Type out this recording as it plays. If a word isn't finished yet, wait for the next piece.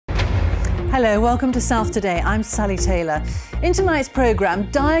Hello, welcome to South Today. I'm Sally Taylor. In tonight's programme,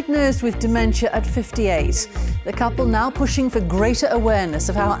 diagnosed with dementia at 58. The couple now pushing for greater awareness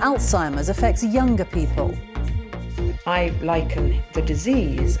of how Alzheimer's affects younger people. I liken the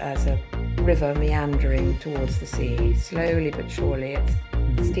disease as a river meandering towards the sea. Slowly but surely it's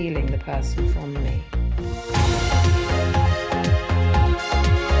stealing the person from me.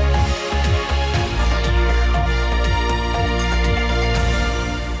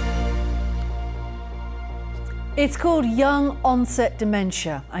 It's called young onset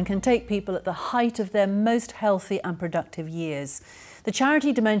dementia and can take people at the height of their most healthy and productive years. The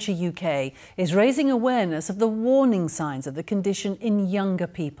charity Dementia UK is raising awareness of the warning signs of the condition in younger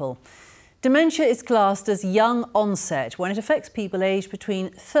people. Dementia is classed as young onset when it affects people aged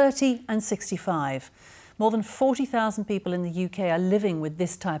between 30 and 65. More than 40,000 people in the UK are living with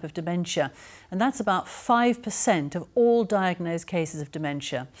this type of dementia, and that's about 5% of all diagnosed cases of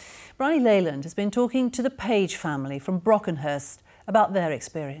dementia. Briony Leyland has been talking to the Page family from Brockenhurst about their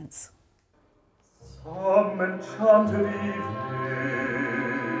experience.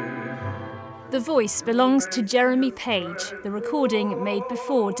 The voice belongs to Jeremy Page, the recording made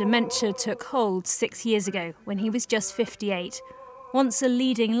before dementia took hold 6 years ago when he was just 58. Once a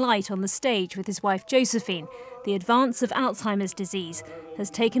leading light on the stage with his wife Josephine, the advance of Alzheimer's disease has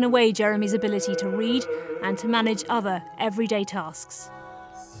taken away Jeremy's ability to read and to manage other everyday tasks.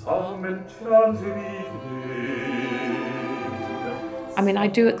 I mean, I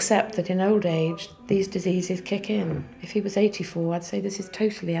do accept that in old age these diseases kick in. If he was 84, I'd say this is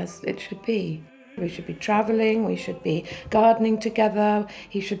totally as it should be. We should be travelling, we should be gardening together,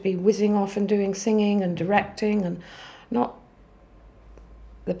 he should be whizzing off and doing singing and directing, and not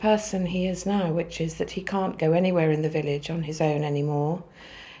the person he is now, which is that he can't go anywhere in the village on his own anymore.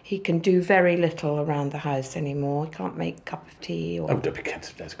 He can do very little around the house anymore. He can't make a cup of tea. Or... Oh, don't be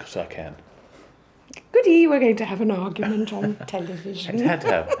cancer, of course I can. Goody, we're going to have an argument on television. It had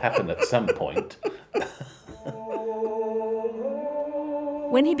to happen at some point.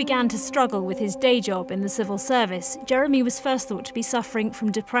 When he began to struggle with his day job in the civil service, Jeremy was first thought to be suffering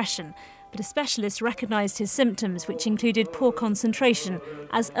from depression, but a specialist recognised his symptoms, which included poor concentration,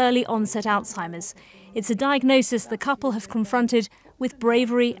 as early onset Alzheimer's. It's a diagnosis the couple have confronted with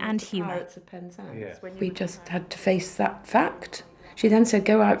bravery and humour. Yeah. We just had to face that fact. She then said,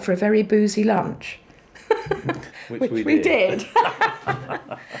 go out for a very boozy lunch. Which we did.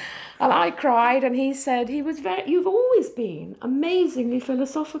 And I cried, and he said, you've always been amazingly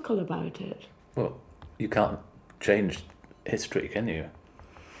philosophical about it. Well, you can't change history, can you?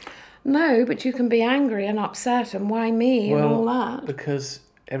 No, but you can be angry and upset and why me and all that. Because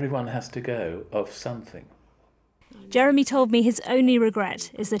everyone has to go of something. Jeremy told me his only regret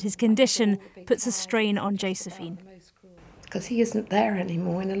is that his condition puts a strain on Josephine. Because he isn't there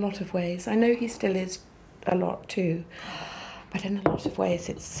anymore in a lot of ways. I know he still is a lot too, but in a lot of ways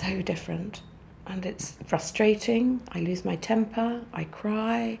it's so different. And it's frustrating, I lose my temper, I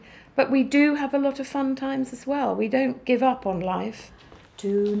cry. But we do have a lot of fun times as well. We don't give up on life.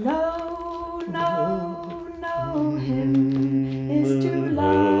 To know him is to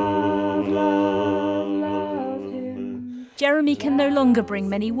love him. Jeremy can no longer bring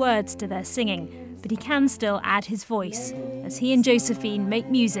many words to their singing, but he can still add his voice as he and Josephine make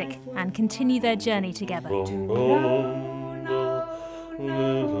music and continue their journey together. To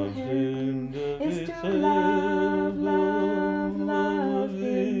know him is to love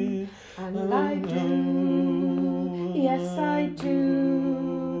him. And I do, yes I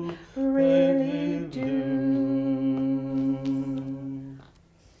do, really do.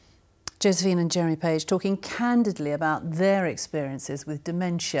 Josephine and Jeremy Page talking candidly about their experiences with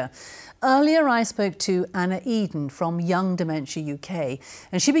dementia. Earlier I spoke to Anna Eden from Young Dementia UK,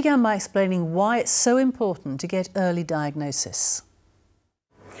 and she began by explaining why it's so important to get early diagnosis.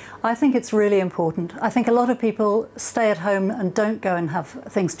 I think it's really important. I think a lot of people stay at home and don't go and have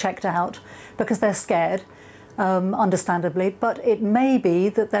things checked out because they're scared, understandably, but it may be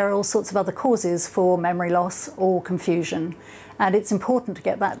that there are all sorts of other causes for memory loss or confusion, and it's important to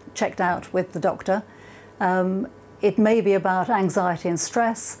get that checked out with the doctor. It may be about anxiety and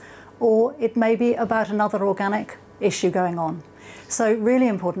stress, or it may be about another organic issue going on. So really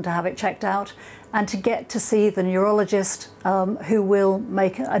important to have it checked out and to get to see the neurologist who will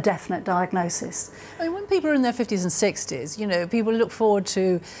make a definite diagnosis. I mean, when people are in their 50s and 60s, you know, people look forward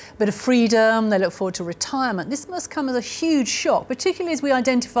to a bit of freedom, they look forward to retirement. This must come as a huge shock, particularly as we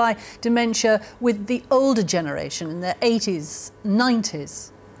identify dementia with the older generation in their 80s,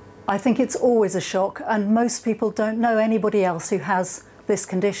 90s. I think it's always a shock, and most people don't know anybody else who has this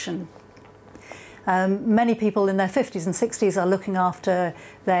condition. Many people in their 50s and 60s are looking after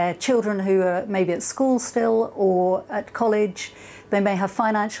their children who are maybe at school still or at college. They may have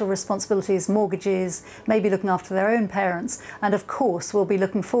financial responsibilities, mortgages, maybe looking after their own parents, and of course will be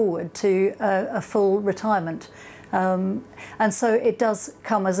looking forward to a full retirement. And so it does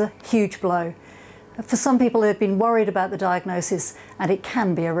come as a huge blow. For some people, they've been worried about the diagnosis, and it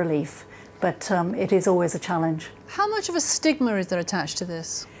can be a relief, but it is always a challenge. How much of a stigma is there attached to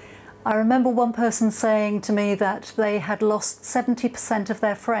this? I remember one person saying to me that they had lost 70% of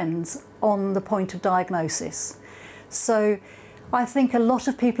their friends on the point of diagnosis. So I think a lot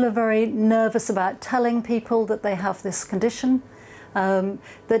of people are very nervous about telling people that they have this condition,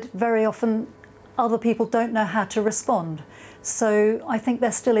 that very often other people don't know how to respond. So I think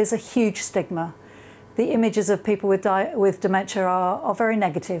there still is a huge stigma. The images of people with dementia are very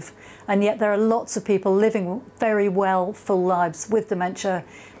negative, and yet there are lots of people living very well, full lives with dementia,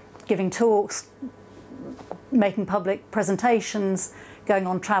 giving talks, making public presentations, going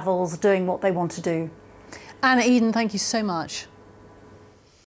on travels, doing what they want to do. Anna Eden, thank you so much.